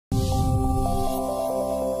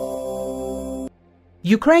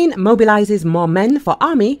Ukraine mobilizes more men for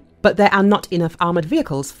army, but there are not enough armored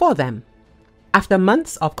vehicles for them. After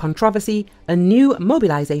months of controversy, a new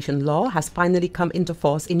mobilization law has finally come into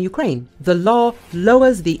force in Ukraine. The law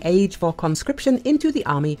lowers the age for conscription into the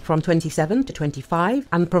army from 27 to 25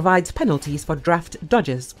 and provides penalties for draft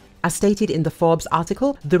dodgers. As stated in the Forbes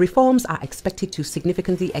article, the reforms are expected to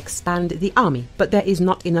significantly expand the army, but there is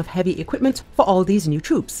not enough heavy equipment for all these new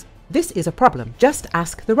troops. This is a problem. Just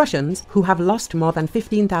ask the Russians, who have lost more than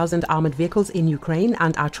 15,000 armored vehicles in Ukraine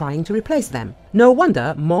and are trying to replace them. No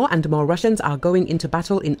wonder more and more Russians are going into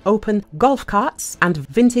battle in open golf carts and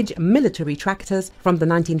vintage military tractors from the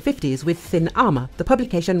 1950s with thin armor, the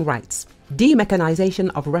publication writes. De-mechanization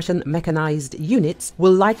of Russian mechanized units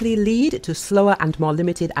will likely lead to slower and more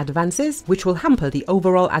limited advances, which will hamper the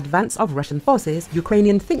overall advance of Russian forces,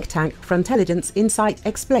 Ukrainian think tank Frontelligence Insight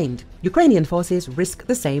explained. Ukrainian forces risk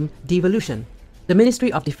the same devolution. The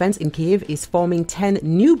Ministry of Defense in Kiev is forming 10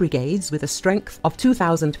 new brigades with a strength of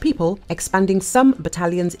 2,000 people, expanding some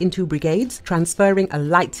battalions into brigades, transferring a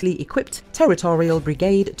lightly equipped territorial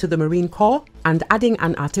brigade to the Marine Corps, and adding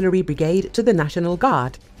an artillery brigade to the National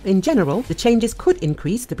Guard. In general, the changes could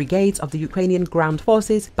increase the brigades of the Ukrainian ground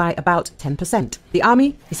forces by about 10%. The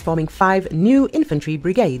army is forming 5 new infantry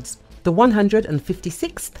brigades: the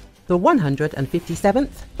 156th, the 157th,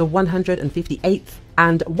 the 158th,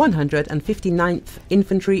 and 159th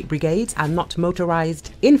Infantry Brigades are not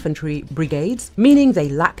motorized infantry brigades, meaning they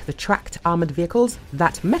lack the tracked armored vehicles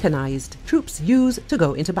that mechanized troops use to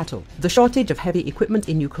go into battle. The shortage of heavy equipment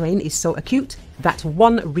in Ukraine is so acute that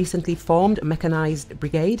one recently formed mechanized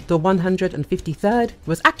brigade, the 153rd,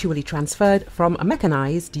 was actually transferred from a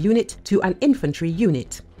mechanized unit to an infantry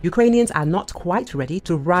unit. Ukrainians are not quite ready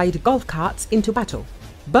to ride golf carts into battle.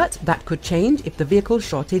 But that could change if the vehicle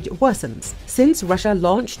shortage worsens. Since Russia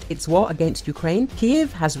launched its war against Ukraine,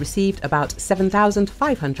 Kiev has received about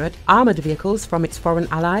 7,500 armored vehicles from its foreign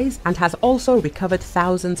allies and has also recovered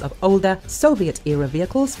thousands of older Soviet-era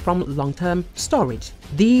vehicles from long-term storage.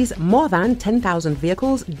 These more than 10,000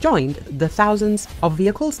 vehicles joined the thousands of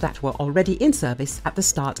vehicles that were already in service at the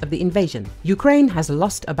start of the invasion. Ukraine has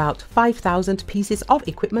lost about 5,000 pieces of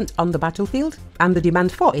equipment on the battlefield, and the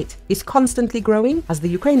demand for it is constantly growing as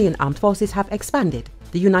the Ukrainian armed forces have expanded.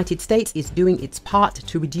 The United States is doing its part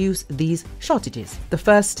to reduce these shortages. The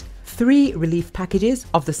first 3 relief packages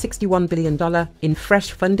of the $61 billion in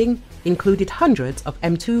fresh funding included hundreds of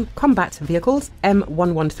M2 combat vehicles,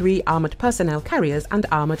 M113 armored personnel carriers, and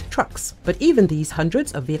armored trucks. But even these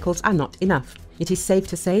hundreds of vehicles are not enough. It is safe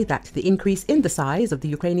to say that the increase in the size of the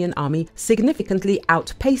Ukrainian army significantly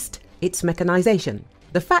outpaced its mechanization.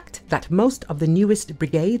 The fact that most of the newest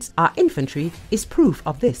brigades are infantry is proof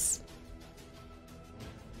of this.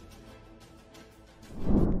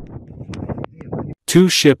 Two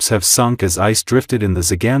ships have sunk as ice drifted in the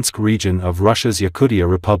Zelenski region of Russia's Yakutia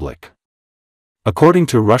Republic. According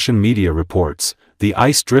to Russian media reports, the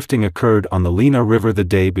ice drifting occurred on the Lena River the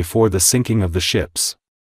day before the sinking of the ships.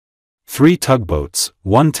 3 tugboats,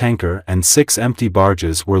 1 tanker and 6 empty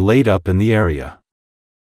barges were laid up in the area.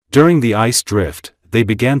 During the ice drift, they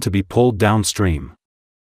began to be pulled downstream.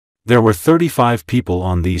 There were 35 people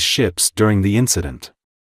on these ships during the incident.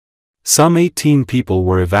 Some 18 people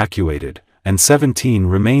were evacuated, and 17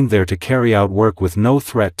 remained there to carry out work with no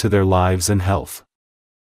threat to their lives and health.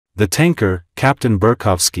 The tanker, Captain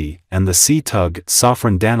Burkovsky, and the sea tug,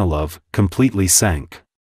 Sofran Danilov, completely sank.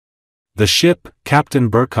 The ship, Captain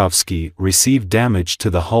Burkovsky, received damage to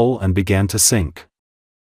the hull and began to sink.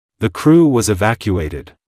 The crew was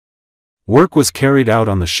evacuated. Work was carried out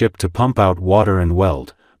on the ship to pump out water and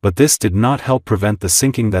weld, but this did not help prevent the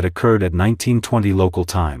sinking that occurred at 1920 local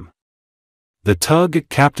time. The tug,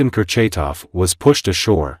 Captain Kurchatov, was pushed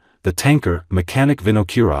ashore, the tanker, Mechanic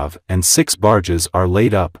Vinokurov, and 6 barges are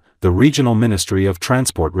laid up, the Regional Ministry of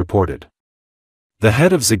Transport reported. The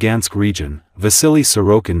head of Zelenski region, Vasily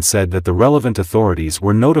Sorokin, said that the relevant authorities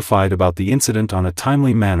were notified about the incident on a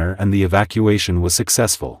timely manner and the evacuation was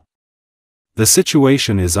successful. The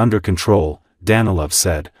situation is under control, Danilov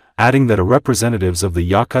said, adding that representatives of the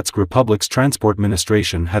Yakutsk Republic's Transport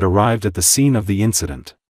Administration had arrived at the scene of the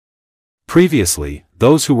incident. Previously,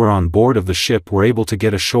 those who were on board of the ship were able to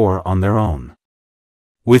get ashore on their own.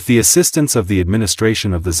 With the assistance of the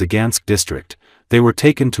administration of the Zelenski district, they were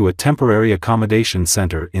taken to a temporary accommodation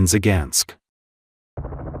center in Zelenski.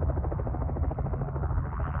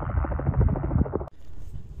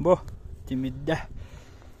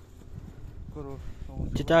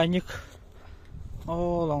 Titanic.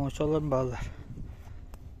 Oh, long cholan balar.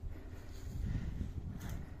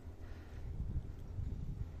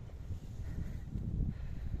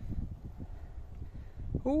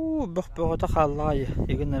 Бөхбөгөтө халлай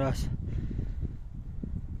еген раз.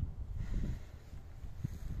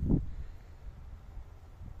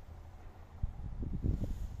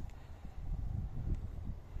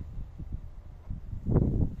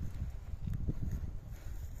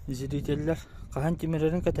 Зрителлер кахан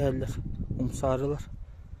тимерерин кетеллер, умсарылар.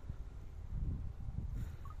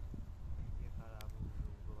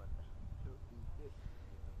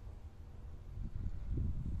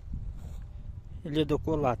 Или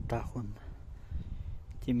доколатта хон.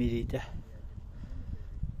 Тимирите.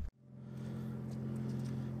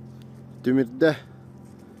 Тимирде.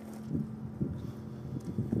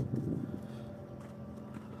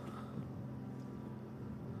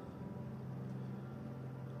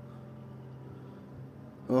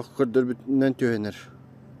 Kırdır bütünden tühenir.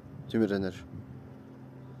 Timirenir.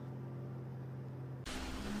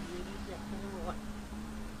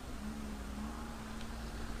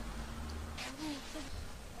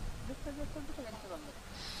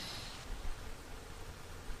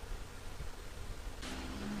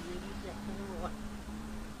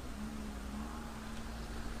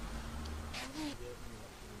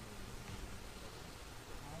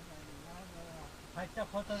 Hatta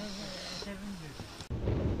fotoğrafı çevirin diyor.